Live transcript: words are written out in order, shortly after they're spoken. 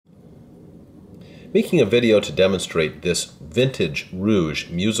Making a video to demonstrate this vintage Reuge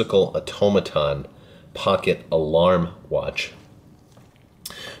musical automaton pocket alarm watch.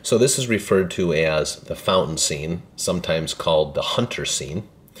 So this is referred to as the fountain scene, sometimes called the hunter scene.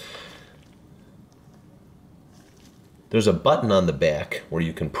 There's a button on the back where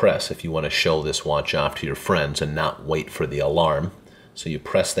you can press if you want to show this watch off to your friends and not wait for the alarm. So you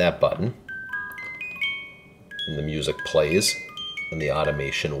press that button and the music plays and the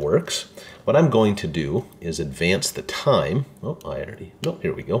automation works. What I'm going to do is advance the time.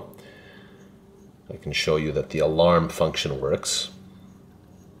 Here we go. I can show you that the alarm function works.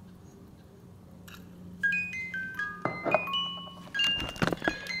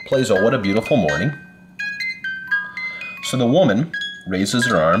 Plays a "What a Beautiful Morning." So the woman raises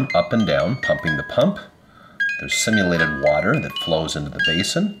her arm up and down, pumping the pump. There's simulated water that flows into the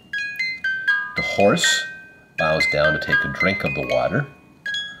basin. The horse bows down to take a drink of the water.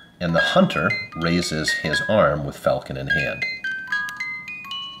 And the hunter raises his arm with falcon in hand.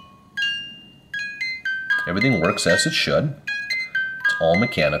 Everything works as it should. It's all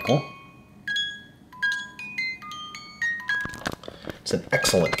mechanical. It's in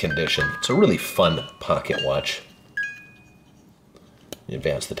excellent condition. It's a really fun pocket watch. You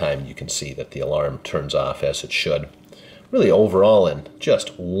advance the time, you can see that the alarm turns off as it should. Really overall in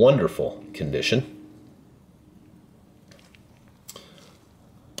just wonderful condition.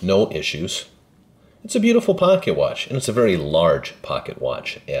 No issues. It's a beautiful pocket watch, and it's a very large pocket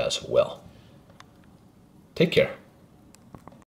watch as well. Take care.